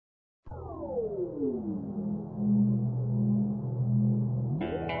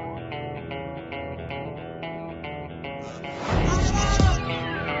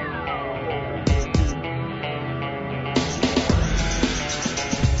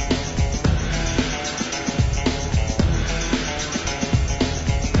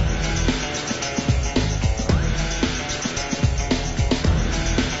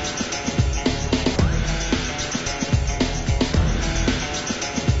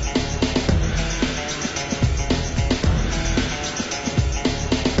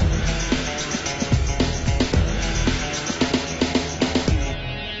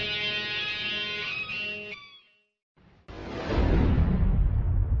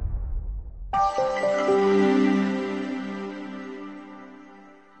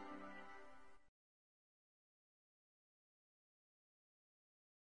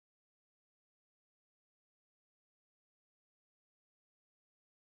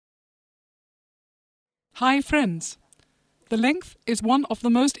Hi friends! The length is one of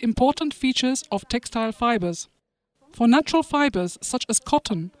the most important features of textile fibers. For natural fibers such as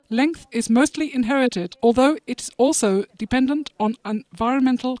cotton, length is mostly inherited, although it is also dependent on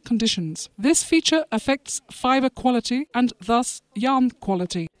environmental conditions. This feature affects fiber quality and thus yarn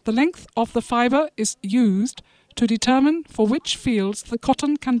quality. The length of the fiber is used to determine for which fields the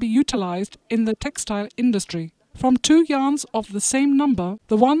cotton can be utilized in the textile industry. From two yarns of the same number,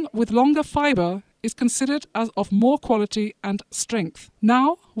 the one with longer fiber is considered as of more quality and strength.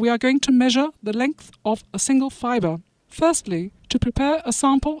 Now we are going to measure the length of a single fiber. Firstly, to prepare a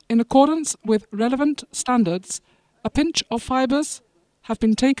sample in accordance with relevant standards, a pinch of fibers have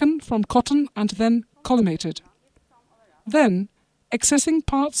been taken from cotton and then collimated. Then, excessing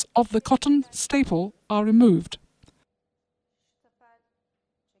parts of the cotton staple are removed.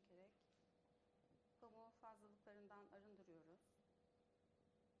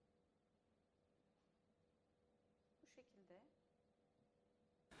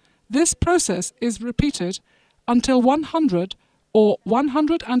 This process is repeated until 100 or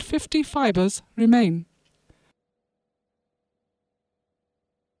 150 fibers remain.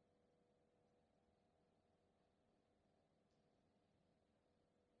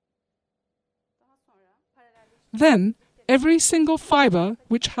 Then, every single fiber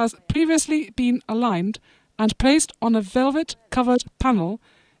which has previously been aligned and placed on a velvet-covered panel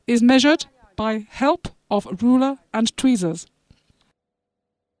is measured by help of ruler and tweezers.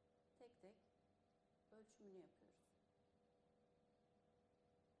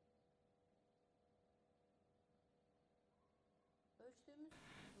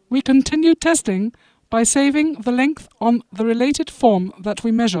 We continue testing by saving the length on the related form that we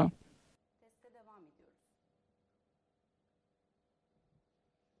measure.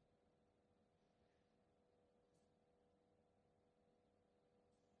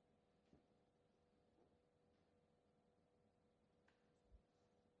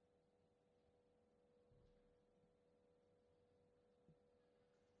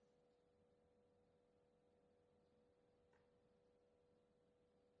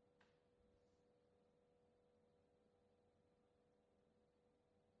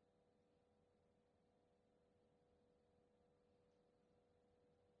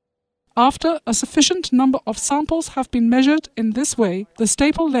 After a sufficient number of samples have been measured in this way, the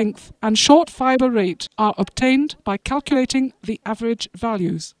staple length and short fiber rate are obtained by calculating the average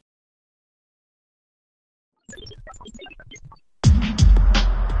values.